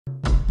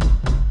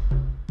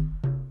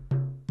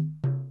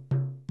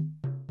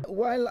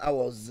while I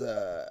was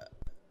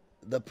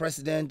the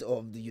president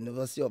of the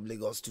University of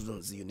Lagos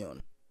Students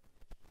Union,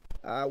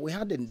 we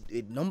had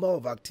a number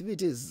of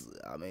activities,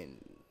 I mean,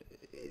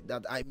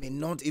 that I may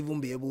not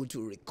even be able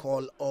to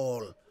recall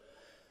all.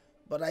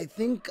 But I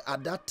think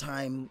at that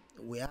time,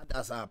 we had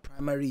as our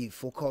primary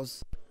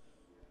focus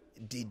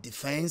the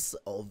defense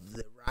of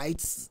the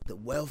rights, the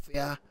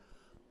welfare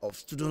of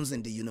students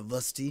in the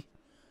university.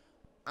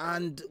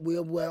 And we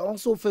were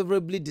also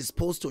favorably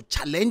disposed to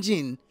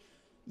challenging,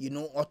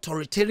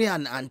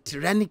 authoritarian and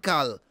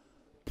tyrannical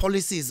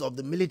policies of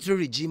the military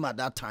regime at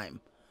that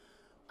time.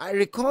 I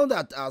recall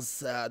that as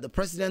the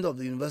president of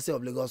the University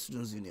of Lagos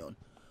Students Union,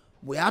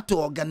 we had to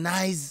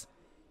organize,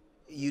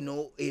 a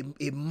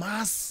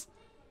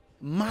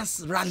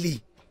mass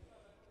rally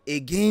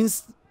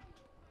against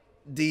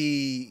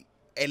the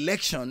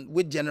election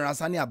which General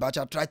Sani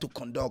Abacha tried to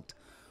conduct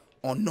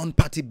on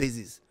non-party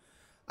basis.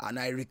 And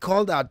I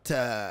recall that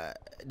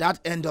that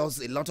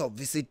endorsed a lot of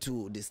visit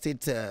to the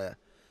State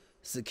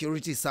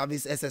Security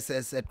Service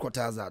SSS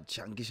headquarters at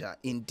Shangisha.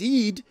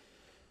 Indeed,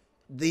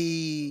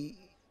 the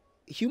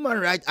human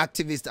rights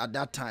activist at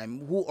that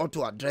time who ought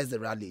to address the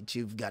rally,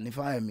 Chief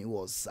Ganifahemi,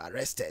 was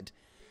arrested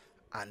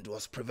and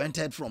was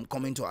prevented from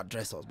coming to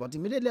address us. But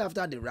immediately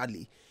after the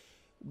rally,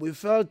 we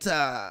felt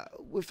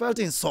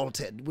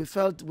insulted. We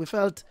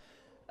felt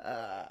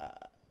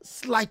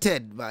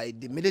slighted by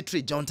the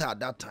military junta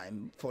at that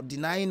time for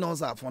denying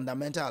us our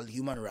fundamental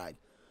human right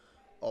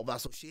of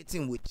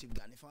associating with Chief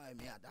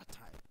Ganifahemi at that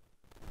time.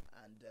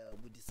 And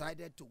we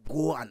decided to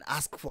go and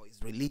ask for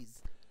his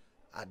release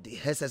at the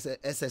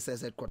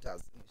SSS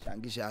headquarters in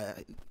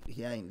Shangisha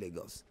here in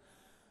Lagos.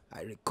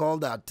 I recall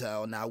that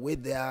on our way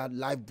there,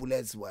 live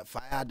bullets were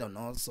fired on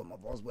us. Some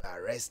of us were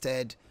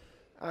arrested.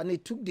 And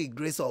it took the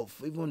grace of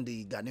even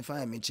the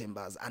Ganifahemi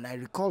chambers, and I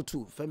recall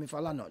too, Femi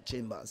Falana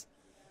chambers,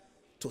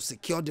 to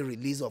secure the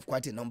release of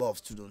quite a number of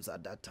students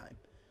at that time.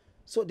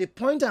 So the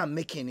point I'm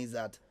making is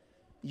that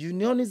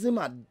unionism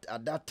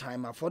at that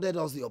time afforded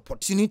us the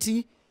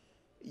opportunity,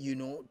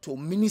 to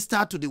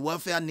minister to the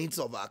welfare needs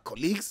of our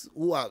colleagues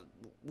who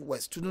were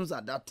students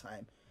at that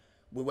time.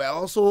 We were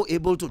also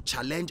able to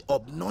challenge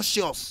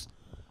obnoxious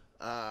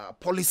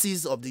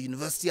policies of the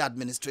university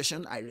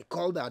administration. I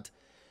recall that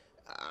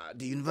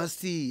the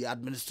university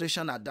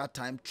administration at that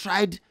time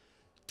tried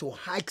to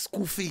hike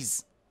school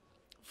fees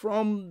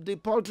from the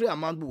paltry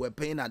amount we were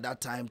paying at that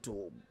time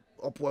to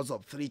upwards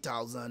of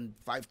 3,000,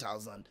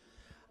 5,000.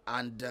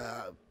 And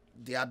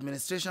the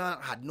administration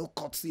had no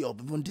courtesy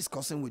of even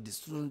discussing with the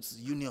students'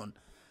 union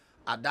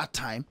at that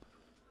time.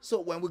 So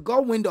when we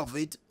got wind of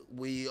it,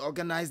 we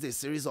organized a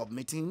series of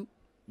meetings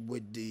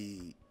with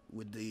the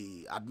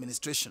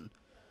administration.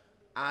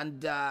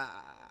 And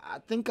I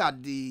think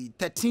at the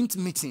 13th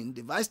meeting,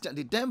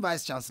 the then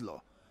Vice Chancellor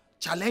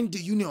challenged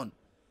the union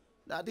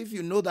that if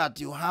you know that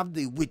you have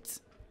the wit,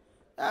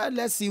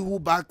 let's see who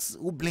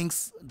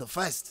blinks the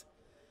first.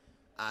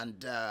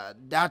 And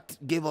that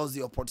gave us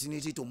the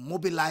opportunity to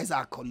mobilize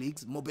our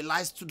colleagues,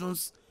 mobilize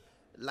students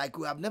like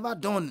we have never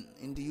done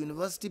in the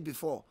university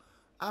before.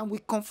 And we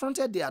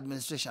confronted the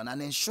administration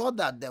and ensured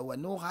that there were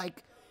no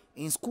hike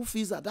in school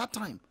fees at that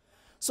time.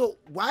 So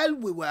while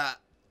we were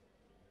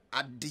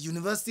at the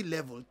university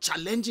level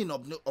challenging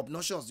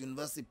obnoxious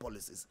university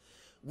policies,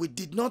 we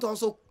did not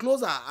also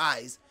close our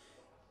eyes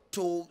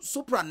to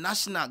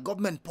supranational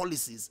government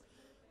policies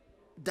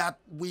that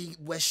we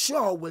were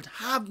sure would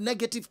have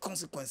negative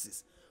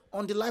consequences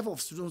on the life of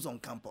students on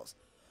campus.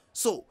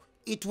 So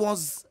it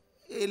was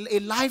a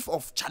life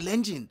of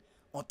challenging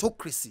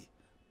autocracy,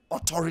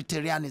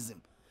 authoritarianism,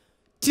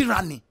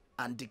 tyranny,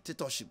 and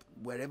dictatorship,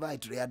 wherever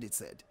it reared its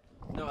head.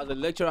 Now, as a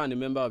lecturer and a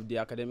member of the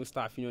Academic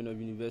Staff Union of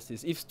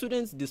Universities, if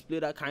students display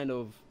that kind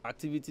of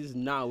activities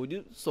now, would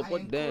you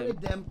support them? I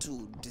encourage them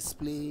to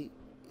display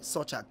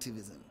such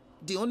activism.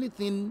 The only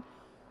thing,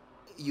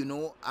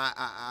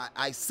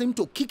 I seem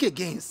to kick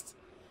against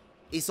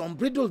is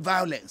unbridled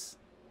violence.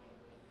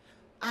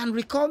 And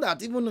recall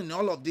that even in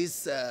all of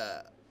this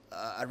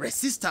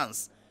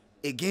resistance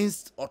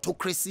against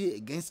autocracy,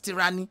 against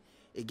tyranny,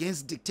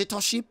 against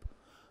dictatorship,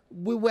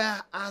 we were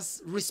as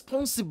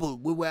responsible,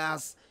 we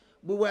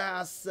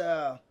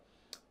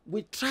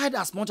tried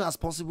as much as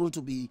possible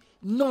to be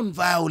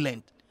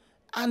non-violent.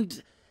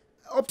 And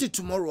up to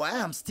tomorrow, I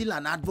am still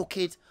an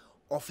advocate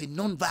of a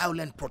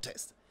non-violent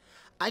protest.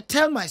 I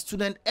tell my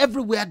students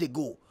everywhere they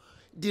go,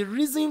 the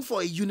reason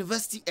for a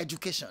university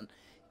education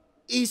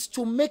is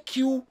to make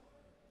you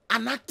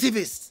an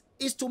activist,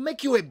 is to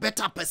make you a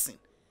better person.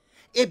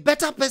 A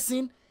better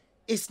person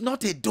is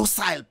not a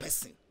docile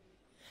person.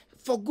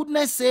 For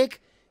goodness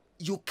sake,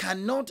 you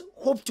cannot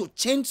hope to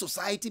change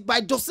society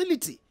by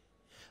docility.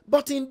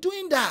 But in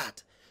doing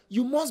that,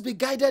 you must be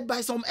guided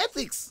by some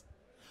ethics.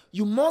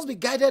 You must be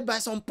guided by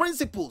some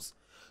principles.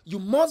 You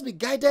must be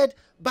guided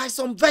by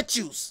some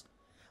virtues.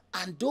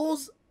 And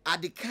those are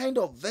the kind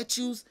of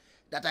virtues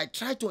that I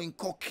try to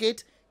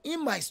inculcate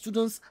in my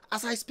students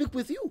as I speak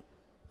with you.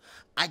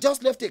 I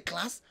just left a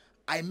class.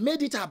 I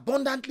made it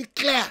abundantly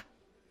clear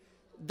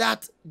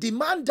that the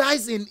man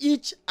dies in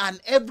each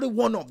and every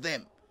one of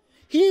them.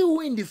 He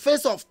who in the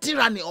face of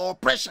tyranny or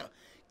oppression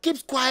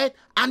keeps quiet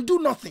and do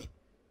nothing.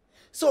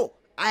 So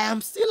I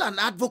am still an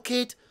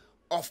advocate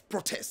of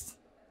protest,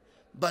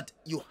 but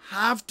you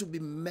have to be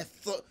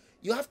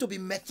you have to be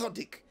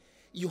methodic.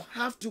 You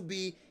have to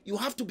be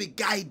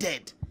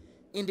guided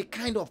in the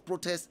kind of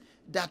protest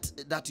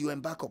that you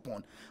embark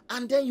upon.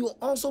 And then you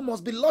also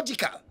must be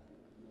logical.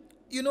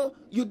 You know,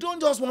 you don't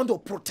just want to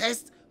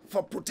protest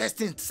for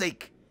protesting's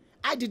sake.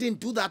 I didn't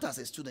do that as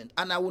a student,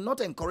 and I will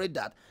not encourage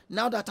that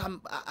now that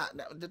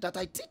that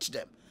I teach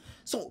them.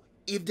 So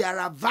if there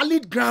are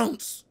valid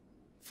grounds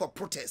for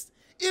protest,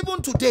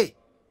 even today,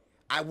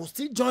 I will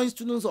still join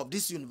students of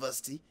this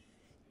university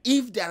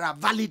if there are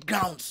valid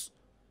grounds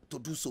to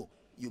do so.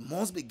 You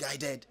must be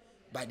guided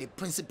by the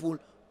principle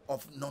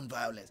of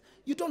non-violence.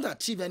 You don't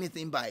achieve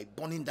anything by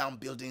burning down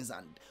buildings,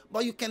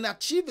 but you can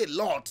achieve a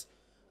lot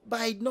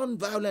by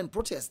non-violent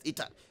protest.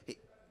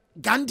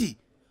 Gandhi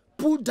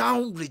pulled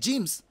down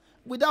regimes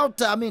without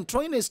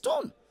throwing a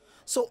stone.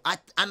 So I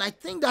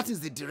think that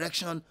is the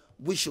direction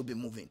we should be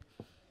moving.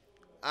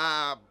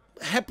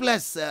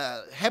 Helpless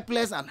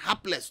and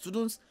hapless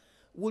students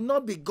will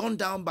not be gunned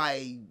down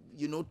by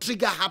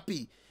trigger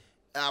happy,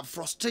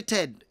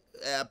 frustrated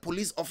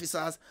police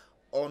officers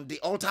on the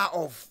altar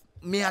of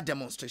mere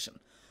demonstration.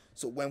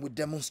 So when we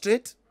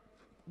demonstrate,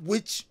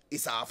 which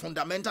is our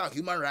fundamental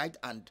human right,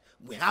 and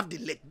we have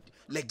the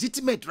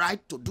legitimate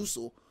right to do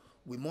so,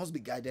 we must be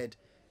guided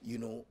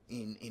in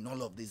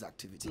all of these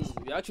activities.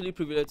 We're actually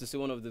privileged to see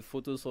one of the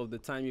photos of the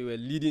time you were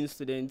leading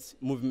student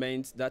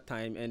movement that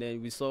time, and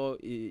then we saw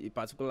a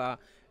particular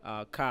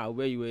car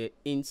where you were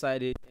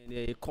inside it, and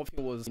a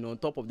coffin was on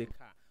top of the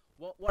car.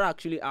 What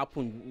actually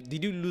happened?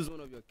 Did you lose one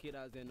of your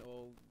kiddos,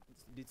 or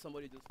did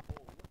somebody just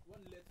fall?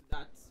 What led to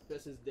that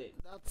person's death?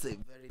 That's a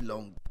very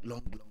long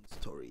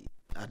story.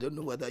 I don't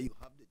know whether you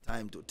have the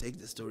time to take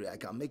the story. I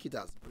can make it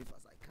as brief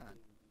as I can.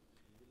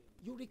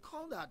 You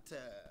recall that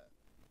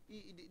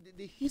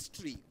the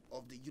history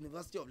of the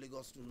University of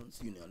Lagos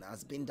Students' Union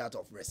has been that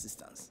of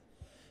resistance.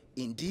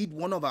 Indeed,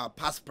 one of our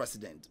past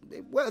presidents,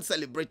 the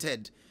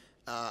well-celebrated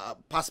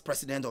past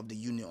president of the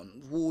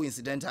union, who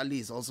incidentally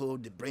is also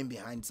the brain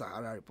behind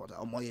Sahara Reporter,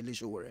 Omoyele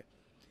Sowore,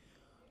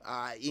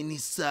 in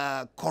his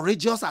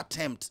courageous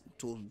attempt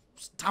to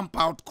stamp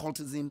out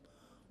cultism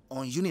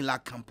on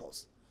UNILAG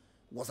campus,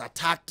 was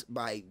attacked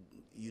by,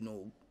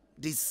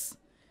 these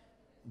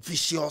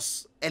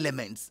vicious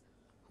elements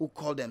who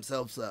call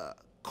themselves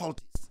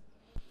cultists.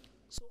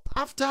 So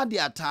after the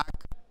attack,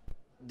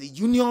 the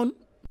union,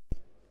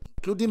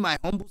 including my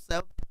humble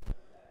self,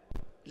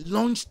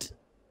 launched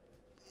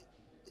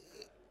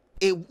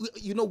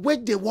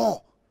waged a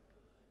war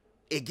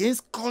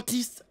against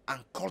cultists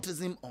and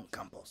cultism on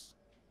campus.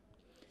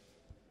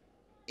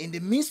 In the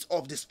midst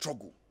of the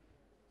struggle,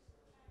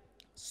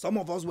 some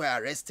of us were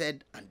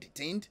arrested and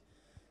detained.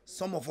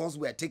 Some of us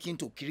were taken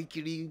to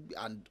Kirikiri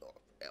and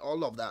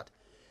all of that.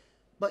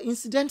 But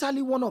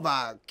incidentally, one of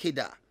our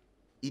cadre,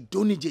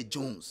 Idonije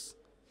Jones,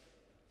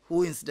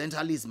 who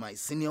incidentally is my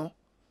senior,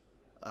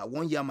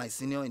 1 year my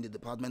senior in the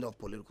Department of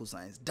Political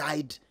Science,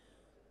 died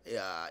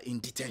in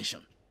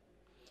detention.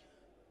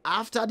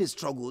 After the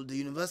struggle, the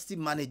university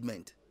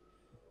management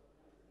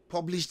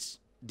published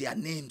their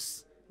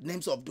names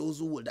of those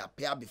who would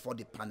appear before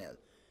the panel,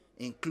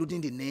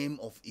 including the name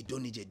of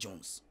Idonije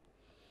Jones.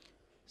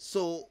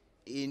 So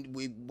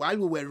while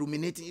we were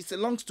ruminating, it's a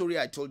long story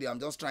I told you, I'm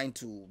just trying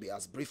to be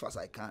as brief as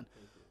I can.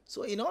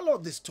 So in all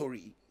of the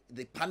story,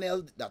 the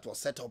panel that was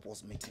set up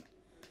was meeting.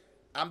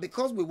 And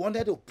because we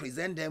wanted to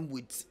present them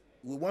we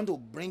want to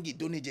bring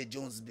Idonije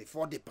Jones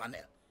before the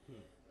panel,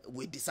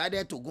 we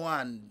decided to go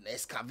and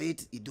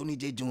excavate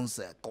Idonije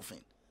Jones' coffin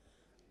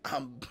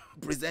and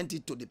present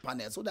it to the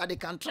panel so that they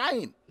can try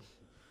him.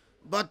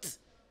 But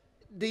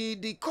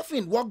the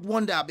coffin worked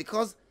wonder,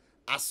 because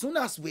as soon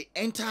as we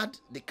entered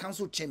the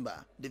council chamber,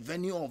 the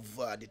venue of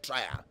the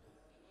trial,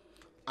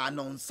 and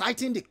on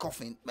sighting the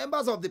coffin,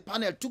 members of the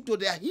panel took to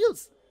their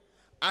heels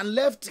and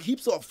left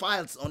heaps of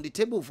files on the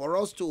table for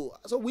us to...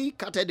 So we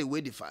carted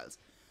away the files.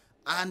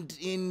 And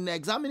in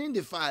examining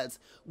the files,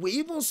 we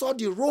even saw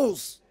the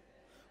roles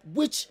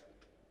which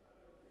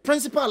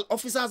principal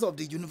officers of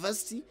the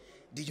university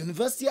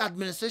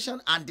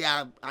administration, and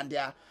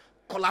their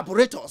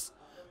collaborators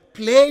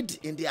played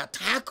in the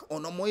attack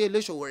on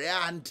Omoyele Sowore,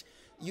 and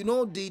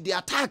the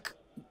attack,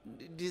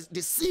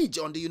 the siege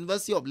on the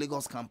University of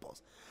Lagos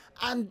campus.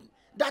 And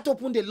that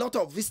opened a lot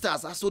of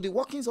vistas as to the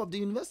workings of the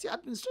university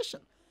administration.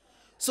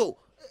 So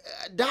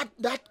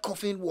that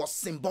coffin was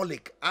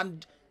symbolic.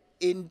 And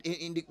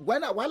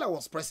while I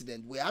was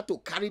president, we had to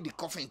carry the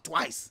coffin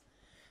twice.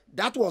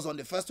 That was on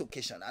the first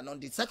occasion, and on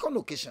the second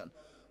occasion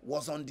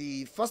was on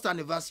the first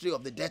anniversary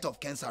of the death of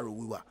Ken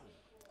Saro-Wiwa.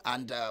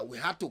 And we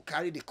had to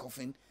carry the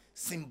coffin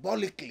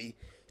symbolically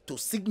to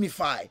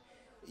signify,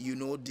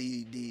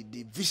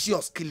 the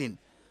vicious killing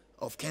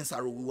of Ken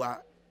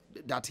Saro-Wiwa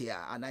that year.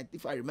 And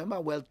if I remember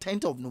well,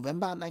 10th of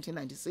November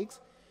 1996,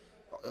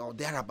 or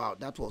thereabout.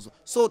 That was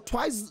so.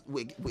 Twice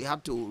we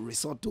had to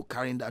resort to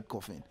carrying that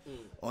coffin,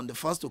 on the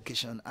first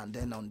occasion and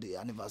then on the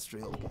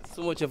anniversary occasion.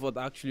 So much effort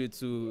actually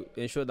to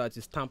ensure that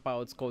you stamp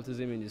out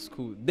cultism in the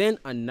school. Then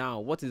and now,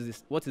 what is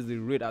this? What is the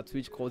rate at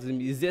which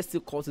cultism is there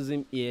still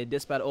cultism here,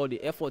 despite all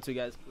the effort you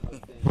guys put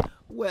out there?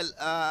 Well,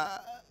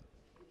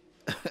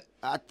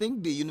 I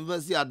think the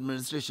university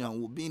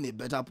administration will be in a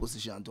better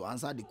position to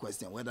answer the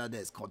question whether there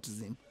is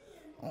cultism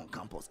on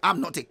campus. I'm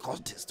not a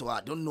cultist, so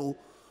I don't know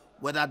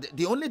whether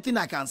the only thing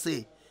I can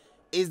say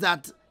is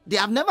that they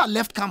have never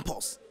left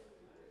campus.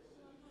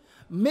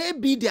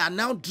 Maybe they are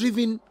now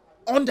driven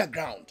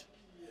underground.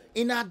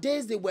 In our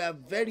days, they were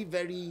very,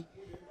 very.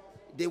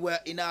 They were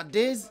in our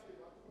days.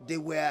 They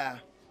were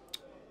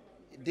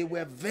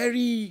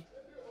very.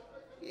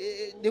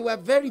 They were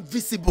very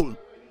visible.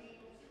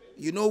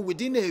 You know,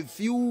 within a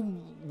few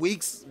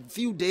weeks,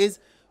 few days,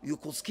 you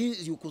could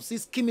see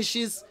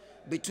skirmishes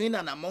between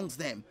and amongst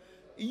them.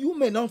 You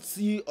may not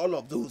see all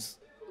of those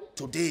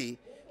today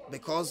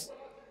because,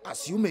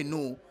 as you may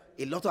know,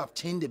 a lot have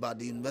changed about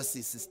the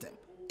university system,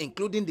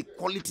 including the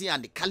quality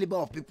and the caliber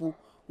of people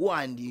who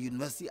are in the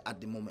university at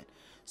the moment.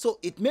 So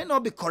it may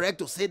not be correct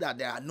to say that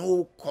there are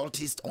no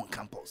cultists on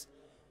campus.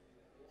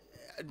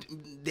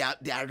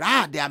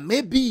 There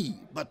may be,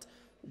 but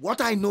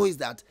what I know is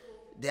that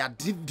they are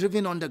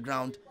driven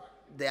underground.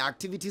 Their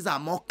activities are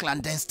more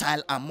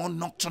clandestine and more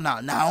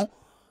nocturnal now.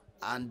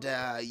 And,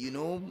 you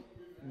know,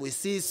 we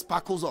see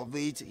sparkles of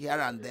it here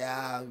and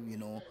there, you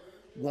know,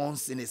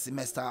 once in a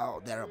semester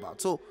or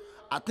thereabout. So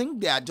I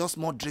think they are just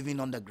more driven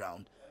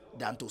underground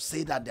than to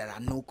say that there are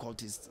no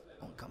cultists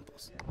on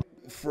campus.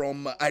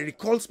 I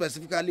recall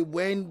specifically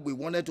when we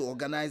wanted to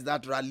organize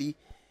that rally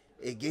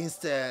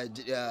against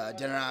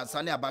General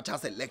Sani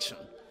Abacha's election,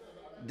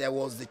 there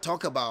was the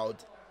talk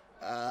about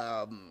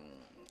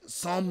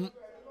some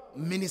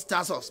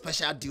ministers of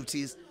special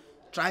duties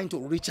trying to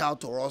reach out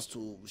to us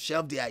to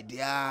shelve the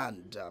idea,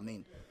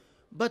 and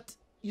but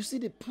you see,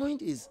 the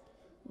point is,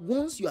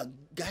 once you are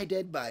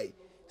guided by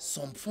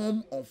some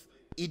form of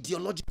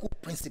ideological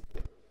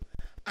principle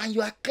and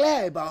you are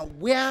clear about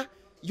where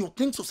you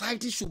think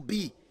society should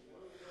be,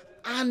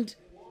 and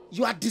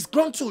you are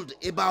disgruntled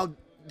about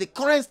the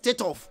current state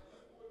of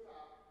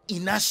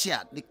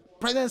inertia, the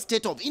present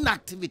state of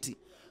inactivity,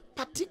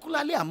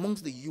 particularly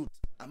amongst the youth,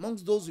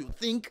 amongst those you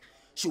think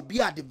should be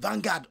at the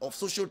vanguard of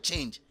social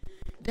change,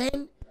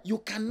 then you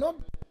cannot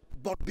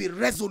but be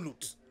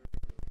resolute.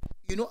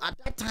 You know, at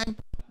that time,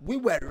 we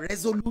were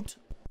resolute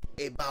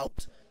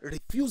about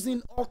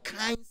refusing all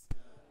kinds,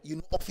 you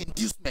know, of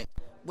inducement,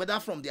 whether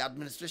from the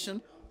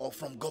administration or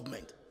from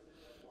government.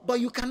 But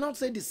you cannot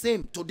say the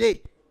same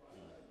today,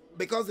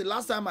 because the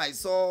last time I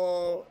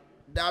saw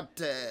that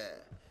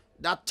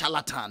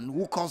charlatan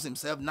who calls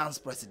himself NANS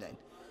president,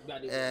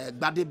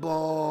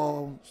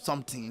 Gbadebo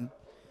something,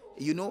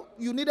 you know,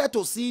 you needed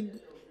to see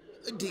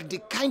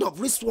the kind of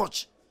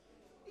wristwatch,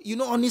 you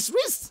know, on his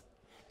wrist.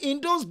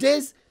 In those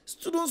days,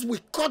 students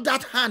will cut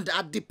that hand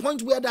at the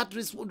point where that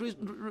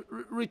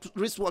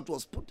wristwatch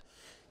was put.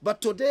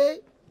 But today,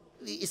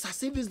 it's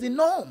as if it's the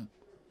norm.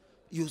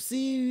 You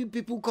see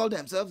people call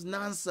themselves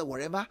NANS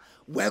wherever,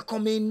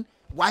 welcoming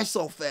wives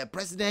of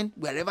president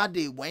wherever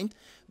they went,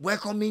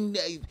 welcoming,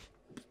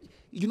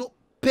 you know,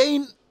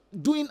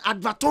 doing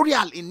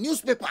advertorial in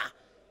newspaper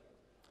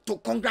to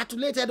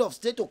congratulate head of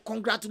state, to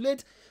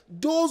congratulate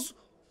those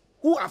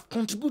who have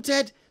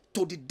contributed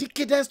to the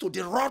decadence, to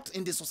the rot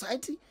in the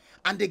society,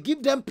 and they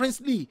give them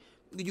princely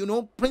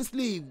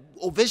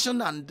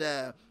ovation and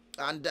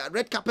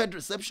red carpet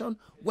reception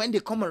when they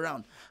come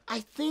around.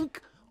 I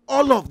think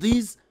all of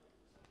these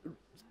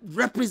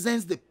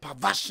represents the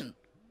perversion,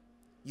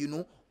 you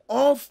know,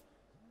 of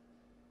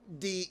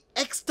the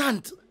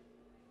extant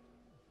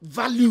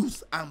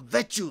values and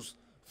virtues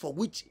for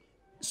which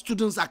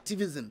students'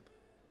 activism,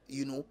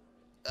 you know,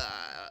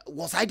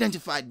 was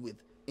identified with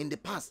in the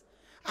past.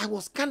 I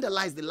was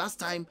scandalized the last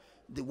time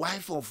the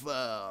wife of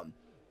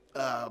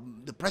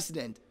the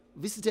president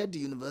visited the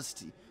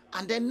university,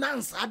 and then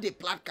NANS had a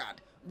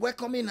placard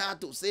welcoming her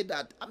to say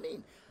that, I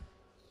mean,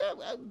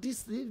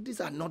 these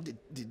are not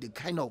the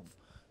kind of,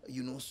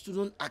 you know,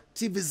 student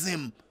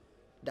activism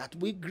that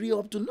we grew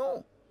up to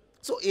know.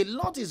 So a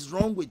lot is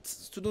wrong with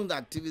student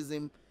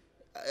activism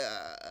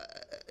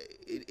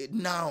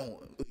now,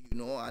 you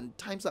know, and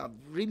times have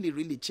really,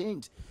 really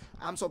changed.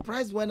 I'm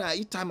surprised when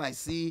each time I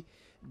see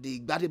the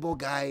Gbadebo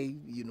guy,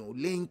 you know,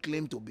 laying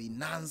claim to be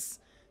NANS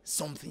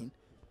something,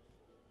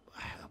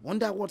 I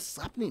wonder what's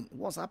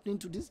happening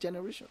to this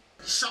generation.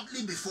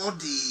 Shortly before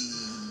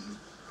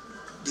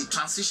the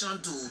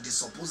transition to the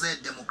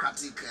supposed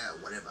democratic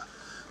whatever,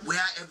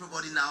 where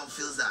everybody now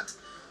feels that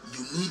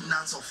you need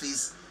NANS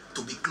office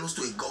to be close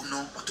to a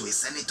governor or to a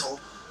senator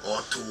or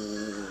to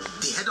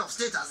the head of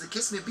state, as the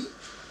case may be.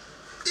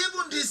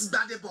 Even this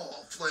Gbadebo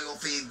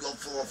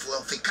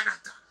of a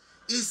character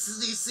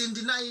is in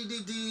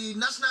the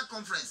national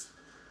conference.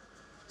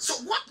 So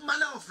what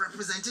manner of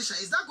representation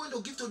is that going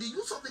to give to the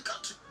youth of the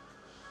country?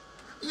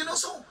 You know,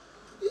 so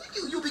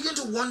you begin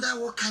to wonder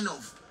what kind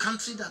of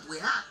country that we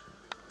are.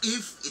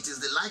 if it is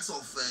the likes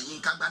of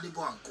Yinka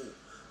Gbadebo and co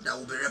that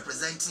will be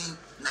representing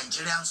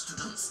Nigerian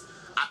students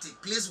at a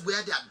place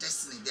where their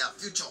destiny, their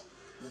future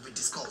will be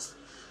discussed.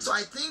 So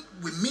I think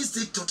we missed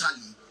it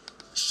totally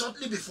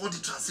shortly before the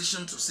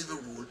transition to civil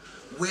rule,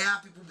 where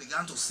people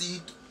began to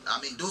see,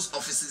 I mean, those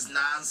offices,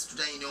 NANS,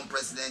 Student Union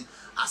President,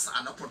 as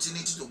an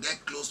opportunity to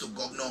get close to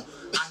governor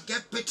and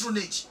get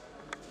patronage.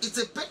 It's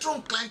a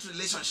patron-client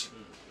relationship.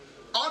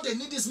 All they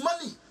need is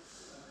money.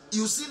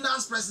 You see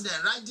NANS President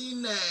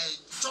riding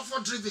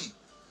chauffeur driven,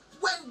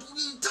 when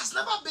it has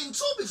never been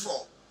so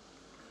before.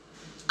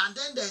 And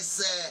then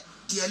there's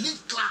the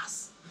elite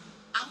class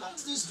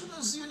amongst the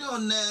students'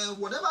 union,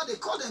 whatever they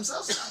call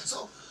themselves now.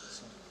 So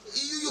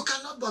you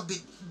cannot but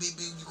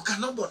you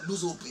cannot but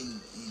lose hope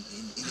in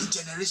a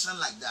generation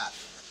like that.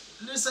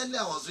 Recently,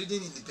 I was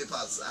reading in the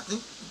papers, I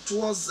think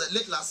it was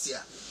late last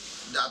year,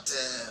 that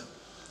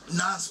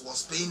NANS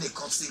was paying a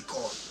courtesy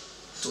call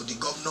to the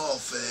governor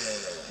of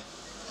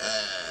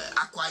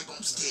Akwa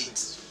Ibom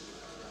State.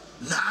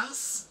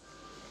 NANS?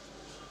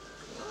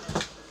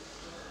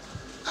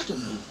 I don't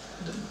know.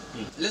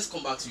 Let's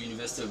come back to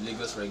University of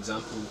Lagos, for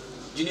example.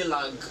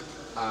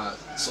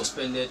 UNILAG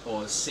suspended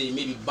or say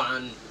maybe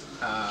banned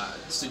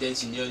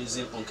student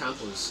unionism on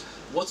campus.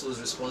 What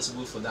was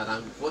responsible for that,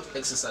 and what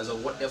exercise or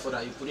what effort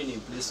are you putting in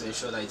place to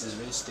ensure that it is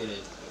reinstated?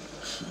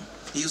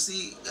 You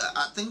see,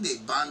 I think they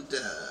banned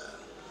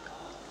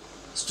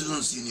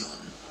students' union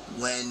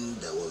when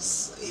there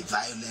was a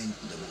violent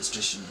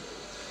demonstration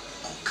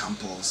on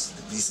campus.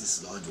 The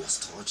VC's lodge was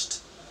touched.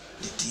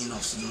 The dean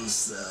of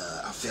students'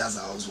 affairs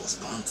house was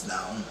burnt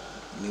down.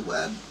 I mean,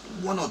 well,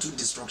 one or two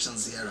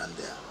destructions here and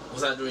there.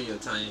 Was that during your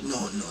time?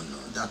 No.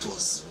 That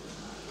was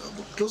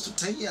close to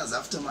 10 years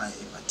after my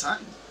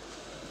time.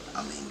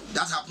 I mean,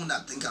 that happened, I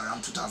think,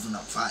 around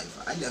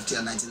 2005. I left here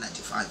in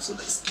 1995, so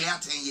that's clear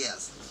 10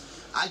 years.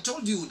 I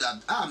told you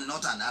that I'm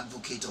not an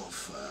advocate of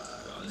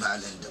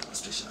violent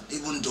demonstration,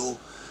 even though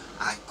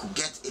I could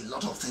get a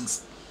lot of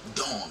things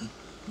done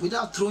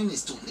without throwing a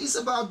stone. It's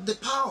about the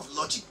power of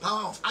logic,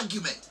 power of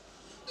argument.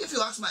 If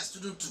you ask my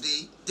student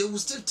today, they will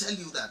still tell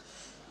you that,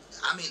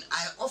 I mean,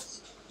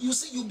 you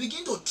see, you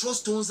begin to throw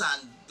stones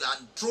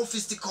and throw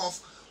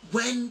fisticuffs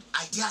when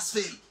ideas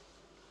fail.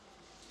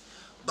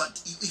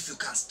 But if you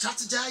can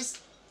strategize,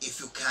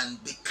 if you can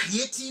be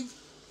creative,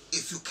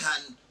 if you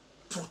can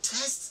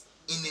protest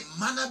in a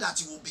manner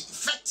that you will be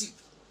effective,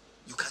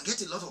 you can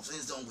get a lot of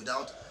things done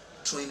without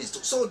throwing a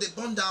stone. So they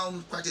burned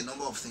down quite a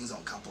number of things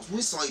on campus.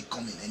 We saw it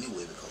coming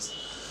anyway because,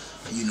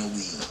 you know,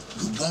 we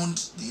warned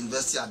the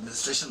university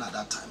administration at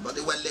that time, but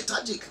they were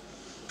lethargic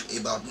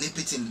about nipping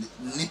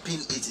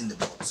it in the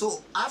bud.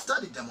 So after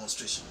the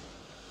demonstration,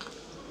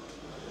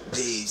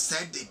 they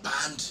said they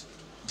banned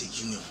the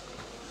union.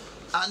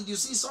 And you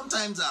see,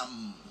 sometimes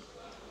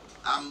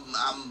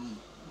I'm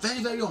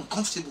very, very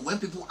uncomfortable when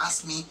people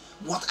ask me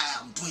what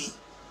I am doing,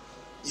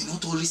 you know,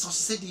 to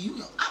resuscitate the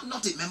union. I'm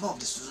not a member of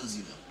the students'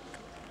 union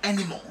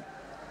anymore.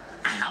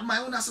 I have my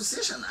own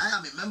association. I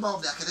am a member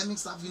of the Academic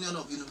Staff Union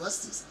of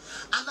Universities.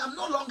 And I'm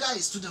no longer a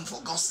student,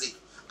 for God's sake.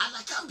 And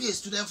I can't be a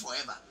student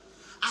forever.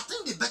 I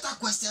think the better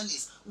question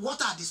is,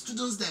 what are the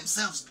students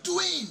themselves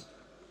doing?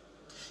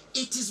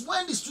 It is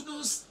when the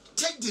students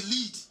take the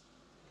lead,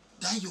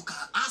 then you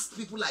can ask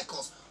people like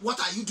us, what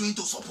are you doing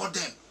to support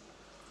them?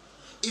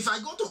 If I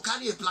go to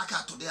carry a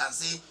placard today and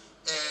say,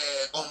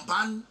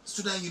 unban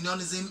student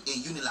unionism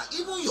in UNILAG,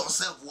 even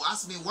yourself will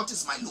ask me, what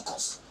is my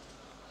locus?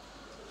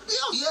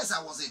 Oh, yes,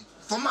 I was a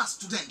former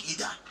student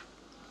leader.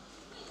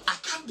 I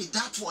can't be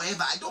that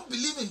forever. I don't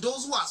believe in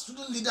those who are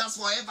student leaders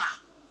forever.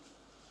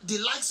 The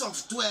likes of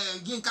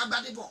Yinka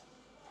Gbadebo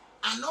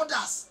and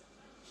others.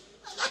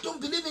 I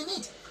don't believe in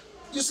it.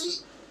 You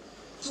see,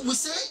 we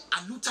say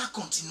aluta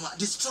continua,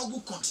 the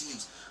struggle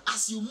continues.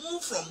 As you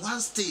move from one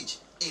stage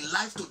in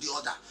life to the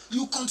other,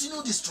 you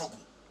continue the struggle.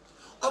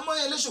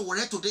 Omoyele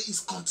Sowore today is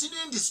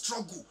continuing the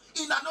struggle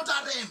in another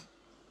realm,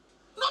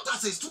 not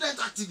as a student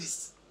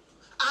activist.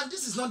 And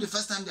this is not the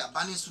first time they are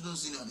banning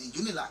students' union in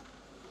UNILAG.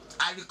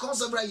 I recall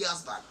several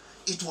years back,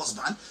 it was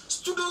banned.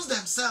 Students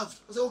themselves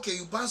say, okay,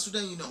 you ban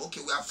student union,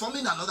 okay, we are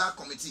forming another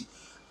committee.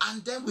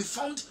 And then we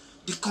formed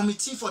the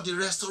Committee for the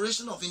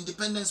Restoration of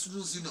Independent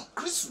Students' Union,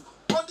 CRISU,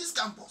 on this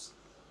campus.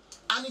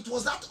 And it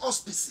was that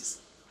auspices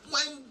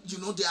when, you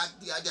know, the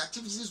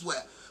activities were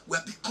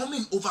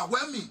becoming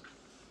overwhelming.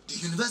 The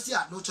university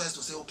had no choice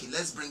to say, okay,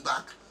 let's bring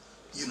back,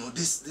 you know,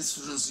 this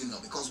students' union,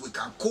 because we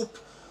can cope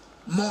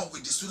more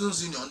with the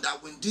students' union than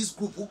with this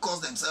group who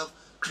calls themselves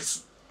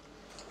CRISU.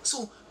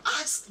 So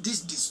ask the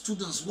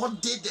students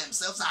what they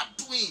themselves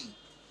are doing.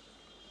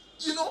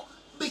 You know,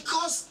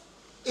 because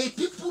a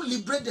people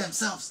liberate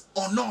themselves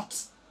or not,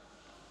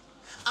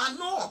 and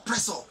no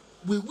oppressor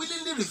will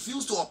willingly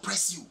refuse to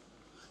oppress you.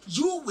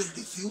 You will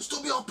refuse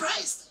to be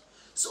oppressed.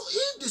 So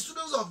if the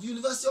students of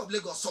University of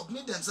Lagos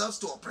submit themselves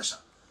to oppression,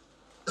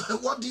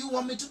 what do you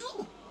want me to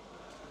do?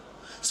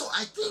 So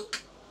I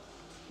think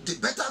the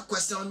better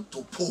question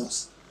to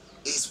pose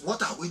is,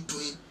 what are we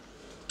doing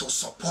to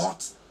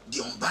support the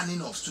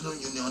unbanning of student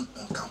union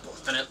on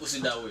campus? And I put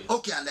it that way.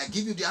 Okay, and I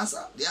give you the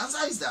answer. The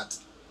answer is that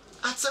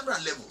at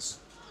several levels.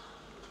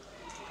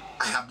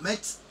 I have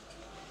met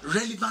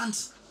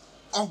relevant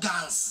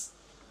organs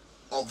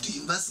of the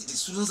university, the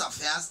students'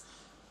 affairs,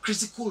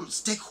 critical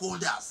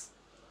stakeholders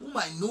whom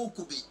I know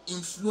could be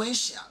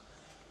influential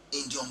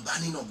in the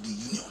unbanning of the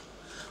union.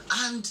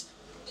 And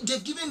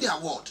they've given their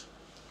word.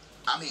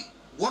 I mean,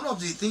 one of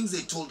the things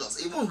they told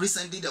us, even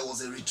recently there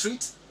was a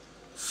retreat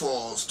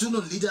for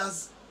student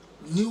leaders,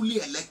 newly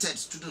elected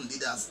student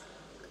leaders,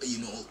 you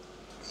know,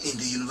 in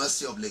the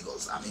University of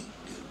Lagos. I mean,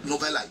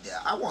 Novel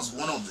Idea. I was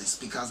one of the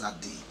speakers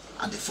at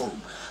the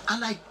forum,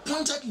 and I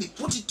pointedly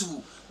put it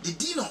to the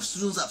Dean of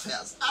Students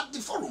Affairs at the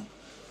forum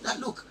that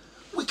look,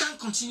 we can't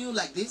continue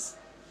like this.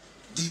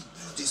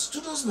 The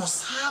students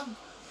must have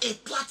a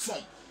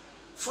platform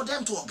for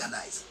them to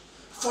organize,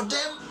 for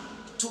them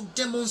to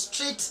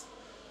demonstrate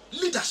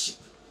leadership.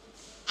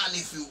 And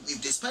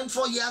if they spend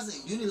 4 years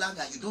in UNILAG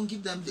and you don't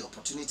give them the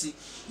opportunity,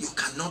 you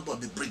cannot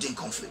but be breeding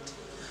conflict.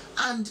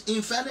 And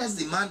in fairness,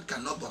 the man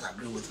cannot but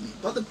agree with me.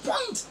 But the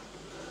point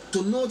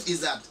to note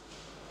is that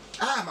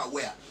I am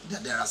aware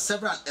that there are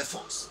several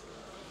efforts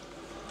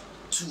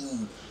to,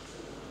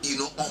 you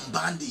know,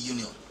 unban the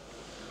union.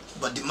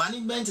 But the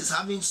management is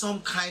having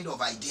some kind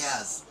of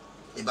ideas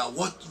about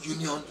what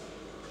union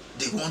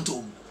they want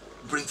to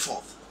bring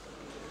forth.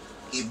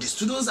 If the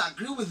students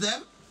agree with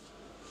them,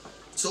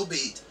 so be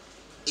it.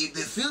 If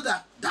they feel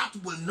that that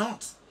will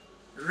not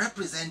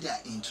represent their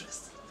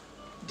interest,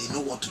 they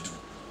know what to do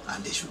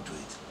and they should do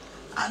it.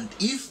 And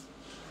if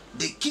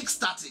they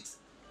kickstart it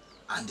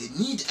and they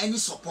need any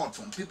support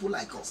from people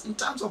like us in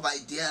terms of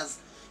ideas,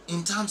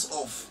 in terms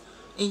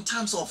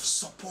of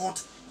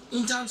support,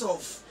 in terms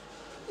of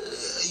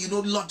you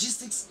know,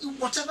 logistics,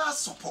 whatever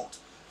support,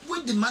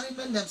 with the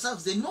management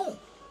themselves, they know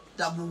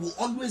that we will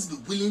always be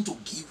willing to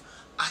give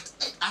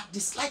at the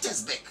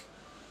slightest beck.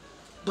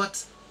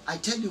 But I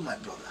tell you, my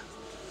brother,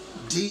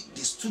 the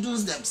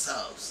students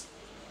themselves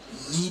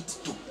need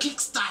to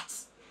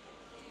kickstart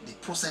the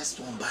process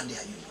to unban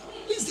their union.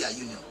 It's their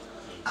union.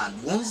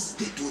 And once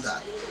they do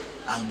that,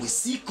 and we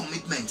see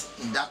commitment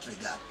in that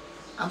regard,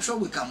 I'm sure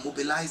we can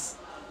mobilize,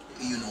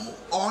 you know,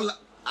 all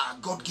our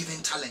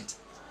God-given talent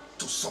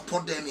to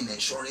support them in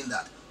ensuring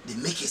that they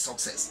make a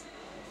success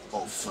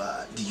of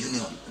the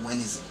union when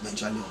it's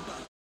eventually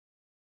unbanned.